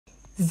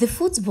The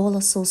Football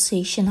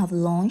Association have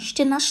launched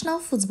a national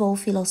football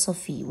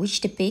philosophy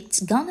which depicts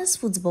Ghana's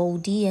football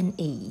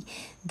DNA.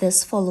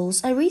 This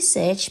follows a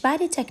research by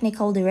the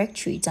Technical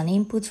Directorate and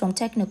input from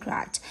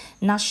Technocrat,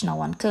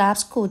 national and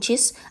clubs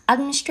coaches,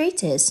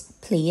 administrators,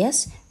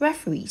 players,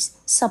 referees,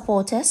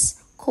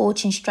 supporters,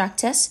 coach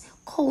instructors,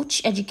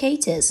 coach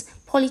educators,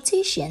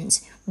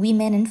 politicians,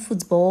 women in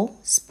football,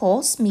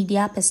 sports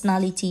media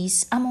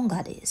personalities, among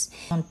others.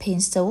 On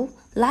Pinstall,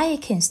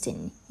 Laia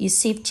Kingston,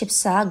 Yusuf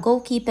Chipsa,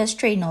 goalkeepers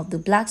trainer of the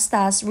Black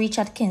Stars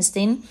Richard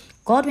Kingston,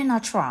 Godwin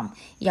Atram,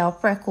 Yao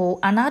Preko,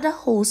 and other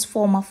host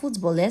former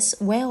footballers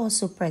were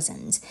also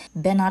present.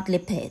 Bernard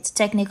Lepet,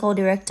 Technical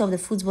Director of the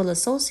Football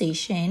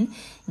Association,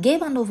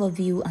 gave an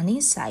overview and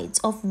insights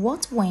of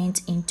what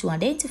went into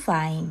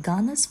identifying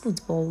Ghana's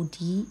football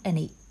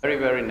DNA. Very,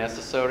 very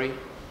necessary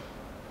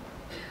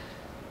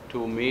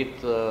to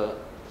meet the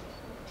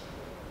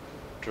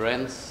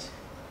trends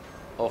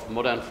of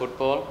modern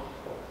football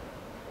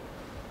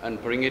and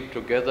bring it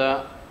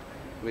together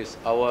with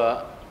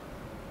our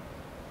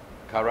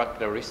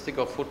characteristic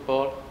of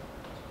football,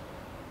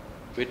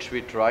 which we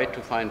try to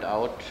find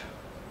out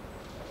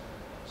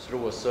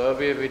through a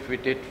survey which we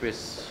did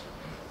with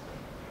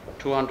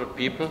 200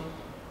 people,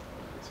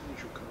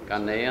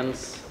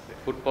 Ghanaians,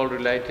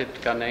 football-related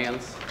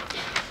Ghanaians,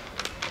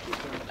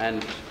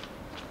 and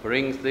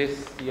brings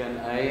this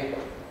DNA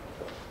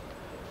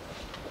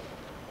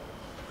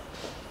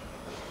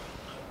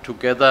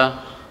together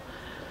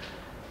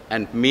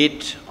and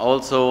meet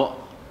also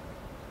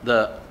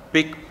the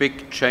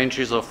big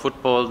changes of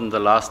football in the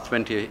last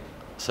 20,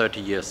 30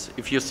 years.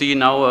 If you see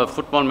now a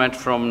football match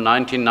from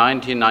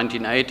 1990,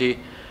 1980,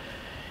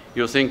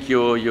 you think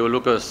you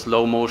look at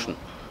slow motion.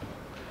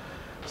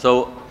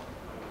 So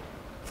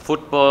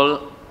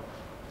football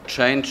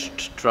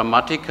changed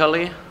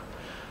dramatically,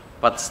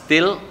 but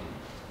still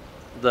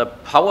the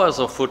powers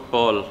of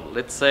football,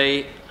 let's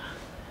say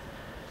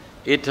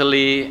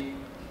Italy,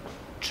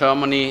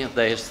 Germany,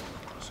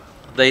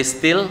 they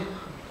still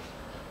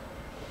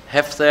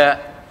have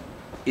their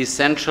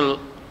essential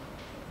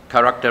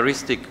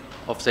characteristic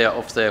of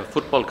their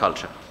football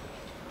culture.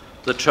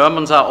 The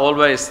Germans are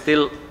always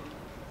still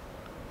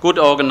good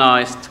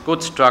organized,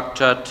 good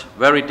structured,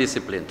 very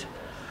disciplined.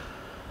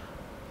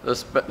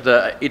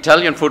 The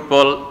Italian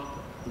football,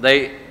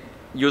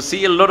 you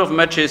see a lot of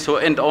matches who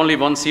end only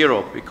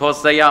 1-0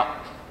 because they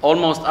are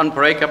almost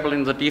unbreakable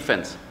in the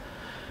defense.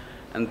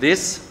 And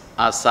these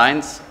are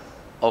signs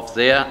of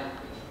their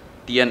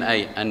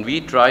DNA, and we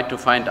try to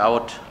find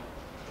out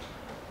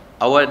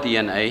our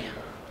DNA,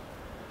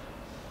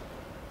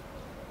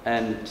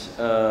 and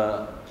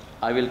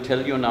I will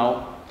tell you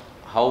now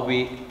how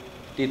we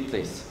did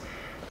this.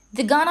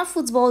 The Ghana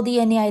Football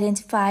DNA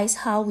identifies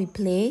how we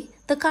play,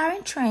 the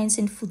current trends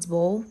in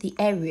football, the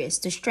areas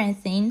to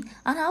strengthen,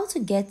 and how to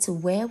get to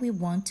where we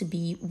want to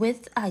be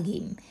with our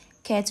game.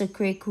 Keto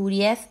Kreku,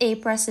 the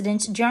FA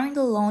president, during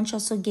the launch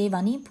also gave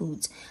an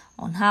input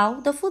on how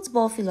the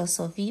football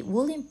philosophy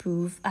will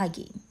improve our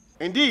game.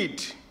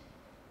 Indeed,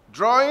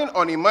 drawing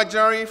on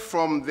imagery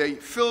from the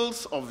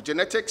fields of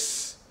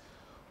genetics,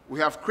 we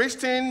have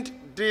christened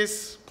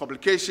this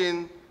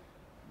publication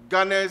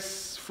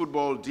Ghana's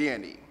Football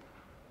DNA.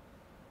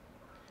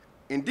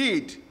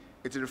 Indeed,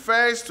 it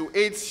refers to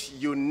its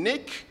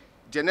unique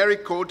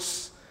generic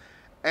codes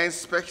and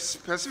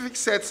specific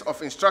sets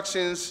of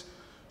instructions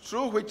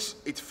through which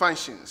it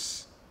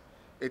functions.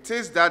 It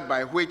is that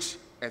by which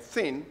a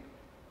thing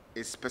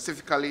is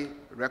specifically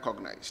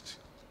recognized.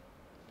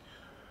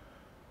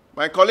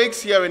 My colleagues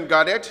here in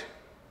Gadet,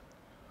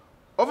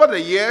 over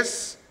the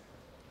years,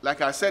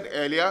 like I said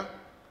earlier,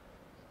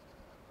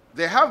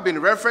 there have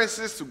been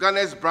references to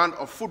Ghana's brand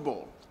of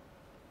football.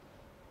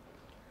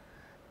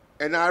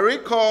 And I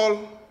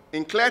recall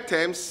in clear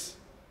terms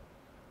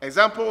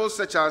examples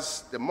such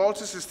as the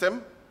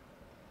multi-system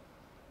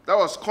that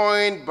was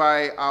coined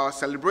by our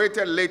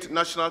celebrated late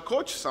national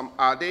coach, Sam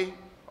Ade,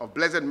 of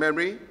blessed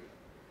memory,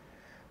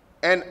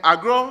 and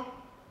agro,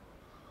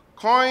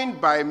 coined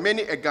by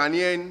many a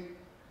Ghanaian,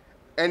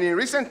 and in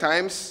recent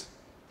times,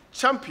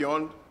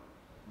 championed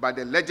by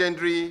the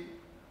legendary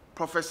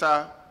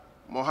Professor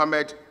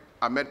Mohamed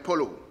Ahmed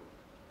Polo.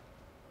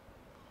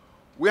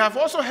 We have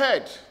also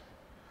heard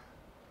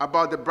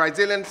about the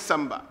Brazilian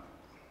samba.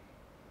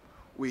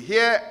 We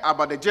hear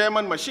about the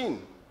German machine.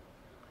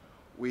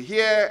 We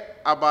hear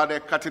about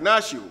the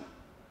catenaccio.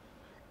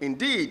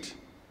 Indeed,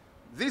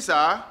 these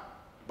are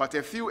but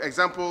a few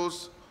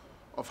examples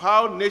of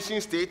how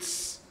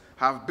nation-states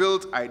have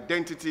built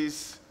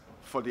identities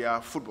for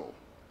their football.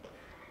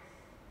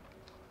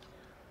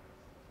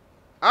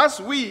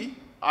 As we,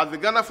 at the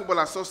Ghana Football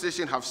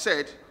Association, have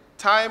said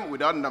time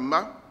without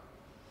number,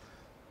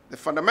 the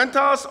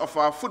fundamentals of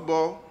our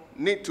football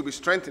need to be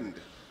strengthened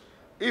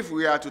if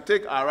we are to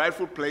take our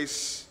rightful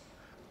place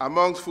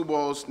amongst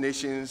football's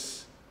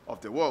nations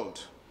of the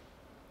world.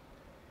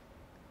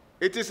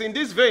 It is in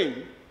this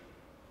vein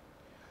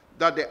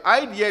that the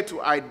idea to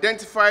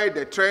identify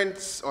the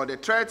trends or the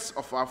threats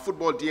of our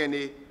football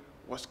DNA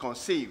was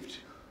conceived.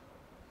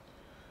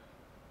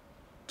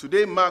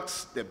 Today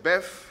marks the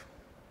birth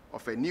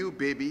of a new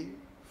baby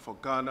for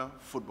Ghana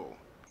football.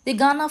 The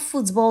Ghana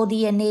Football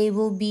DNA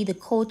will be the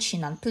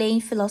coaching and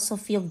playing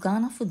philosophy of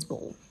Ghana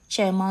football.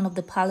 Chairman of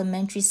the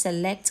Parliamentary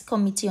Select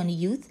Committee on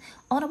Youth,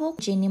 Honorable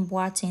Jenny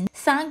Boateng,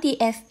 thanked the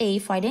FA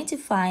for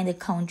identifying the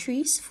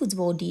country's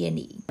football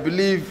DNA. I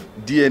believe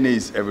DNA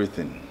is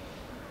everything.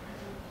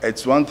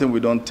 It's one thing we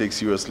don't take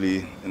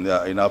seriously in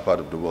our part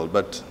of the world,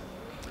 but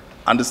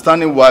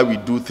understanding why we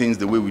do things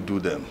the way we do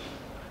them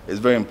is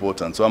very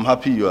important. So I'm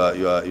happy you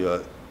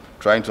are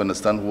trying to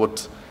understand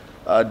what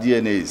our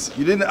DNA is.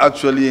 You didn't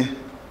actually,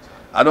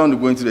 I don't want to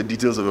go into the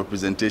details of your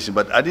presentation,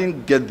 but I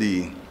didn't get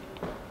the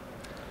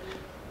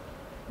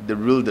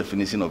real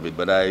definition of it,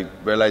 but I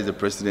realized the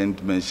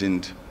President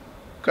mentioned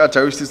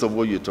characteristics of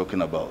what you're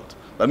talking about.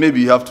 But maybe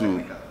you have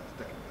to,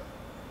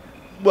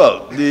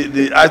 well,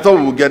 I thought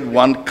we would get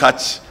one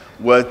catch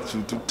word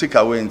to take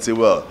away and say,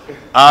 well,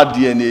 our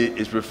DNA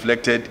is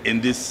reflected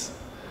in this.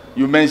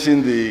 You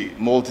mentioned the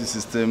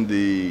multi-system,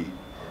 the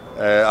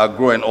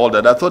agro and all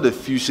that. I thought the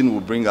fusion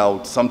would bring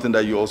out something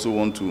that you also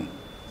want to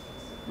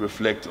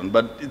reflect on,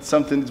 but it's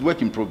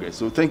work in progress.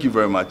 So thank you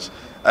very much.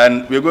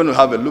 And we're going to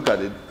have a look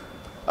at it.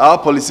 Our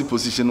policy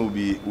position will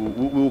be,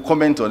 we'll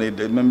comment on it.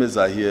 The members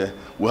are here.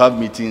 We'll have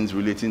meetings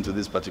relating to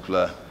this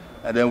particular,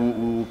 and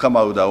then we'll come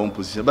out with our own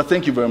position. But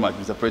thank you very much,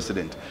 Mr.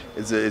 President.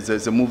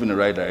 It's a move in the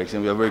right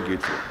direction. We are very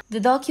grateful.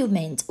 The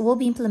document will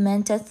be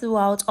implemented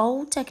throughout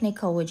all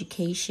technical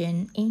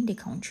education in the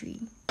country.